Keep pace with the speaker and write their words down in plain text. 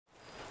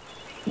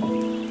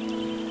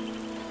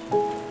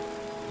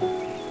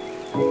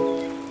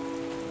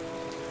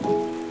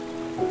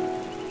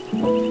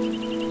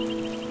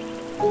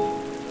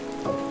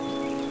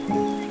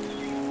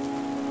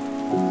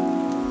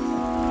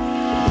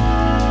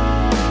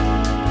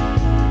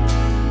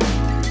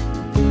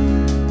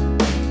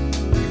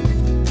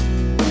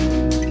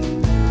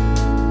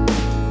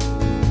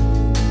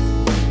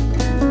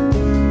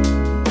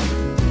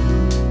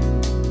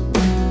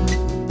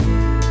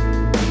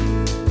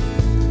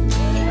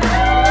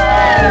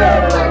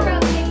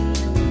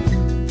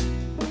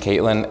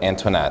Caitlyn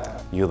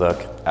Antoinette, you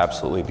look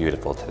absolutely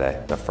beautiful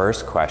today. The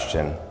first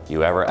question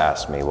you ever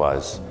asked me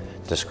was,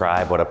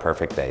 describe what a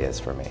perfect day is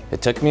for me. It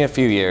took me a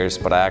few years,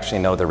 but I actually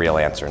know the real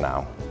answer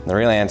now. The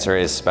real answer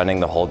is spending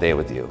the whole day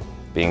with you,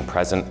 being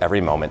present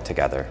every moment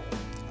together,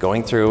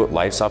 going through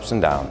life's ups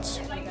and downs.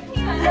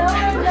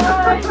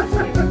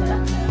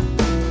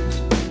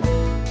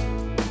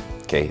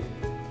 Kate,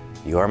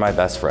 you are my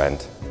best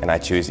friend, and I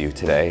choose you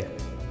today,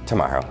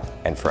 tomorrow,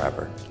 and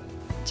forever.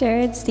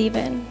 Jared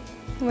Stephen,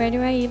 where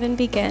do I even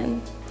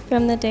begin?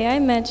 From the day I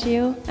met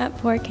you at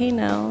Port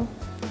Canal,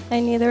 I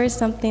knew there was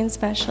something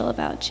special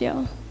about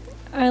you.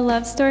 Our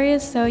love story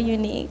is so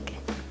unique,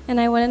 and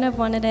I wouldn't have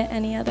wanted it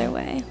any other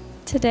way.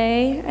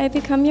 Today, I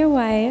become your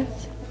wife,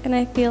 and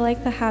I feel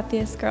like the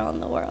happiest girl in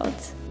the world.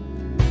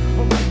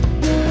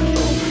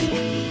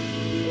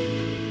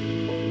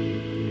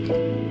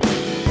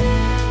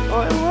 Oh,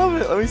 I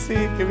love it. Let me see.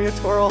 Give me a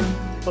twirl.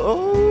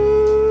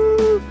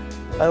 Oh,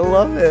 I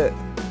love it.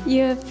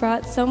 You have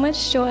brought so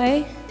much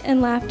joy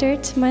and laughter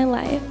to my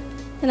life,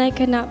 and I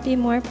could not be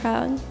more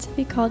proud to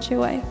be called your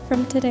wife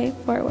from today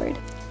forward.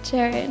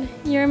 Jared,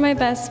 you're my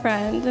best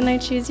friend, and I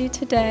choose you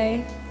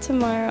today,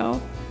 tomorrow,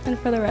 and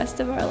for the rest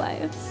of our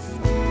lives.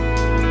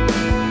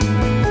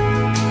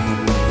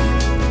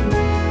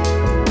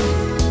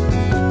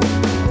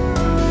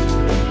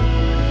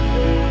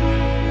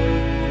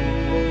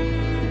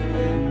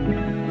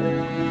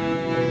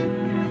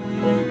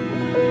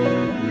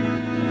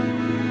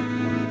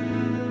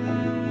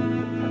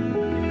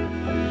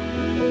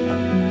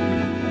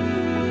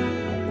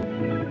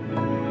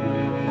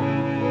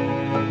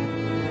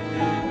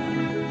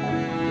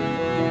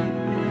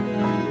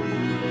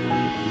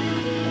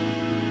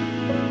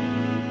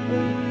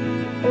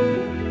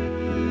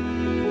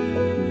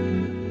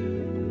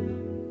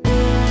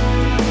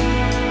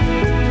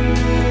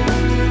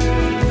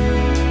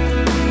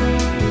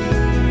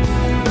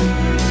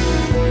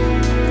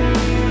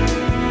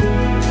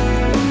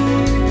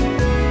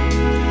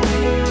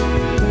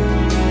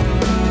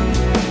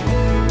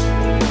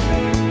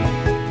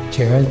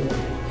 Jared,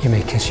 you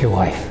may kiss your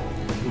wife.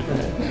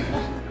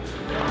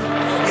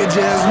 You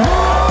just move,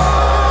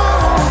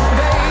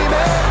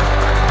 baby.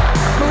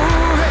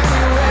 Move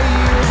any way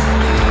you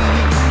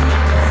need.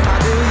 How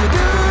do you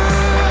do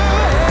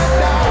it,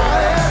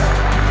 darling?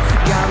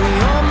 Got me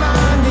on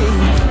my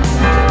knees,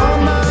 on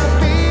my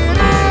feet.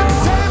 You can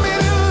take me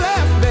to the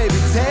left, baby.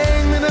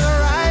 Take me to the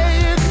right.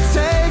 You can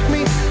take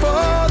me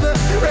for the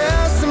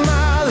rest of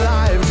my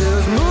life.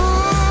 Just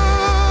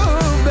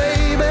move,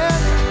 baby.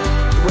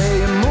 The way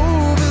you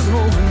move is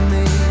moving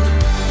me.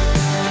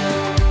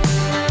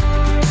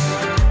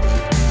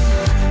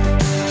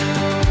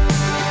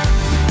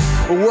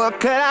 What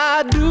could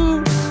I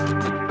do?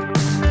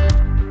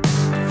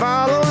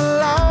 Follow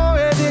along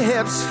with your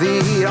hips,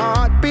 feet,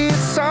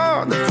 heartbeats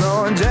on the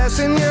floor, and dress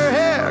in your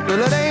hair, girl,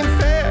 it ain't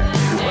fair.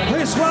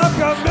 Please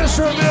welcome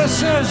Mr. and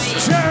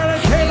Mrs. Jared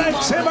and Caitlyn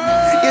Timmer.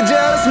 You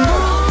just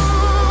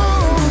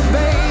move,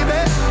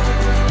 baby.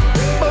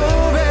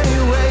 Move any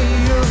way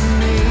you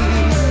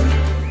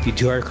need. You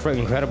two are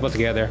incredible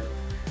together,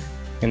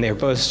 and they're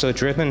both so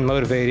driven,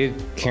 motivated,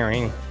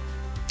 caring,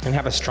 and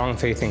have a strong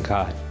faith in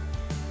God.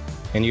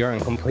 And you're in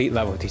complete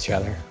love with each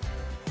other.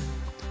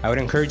 I would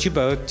encourage you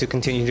both to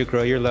continue to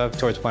grow your love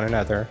towards one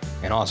another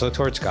and also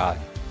towards God.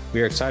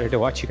 We are excited to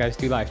watch you guys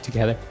do life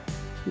together.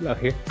 We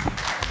love you.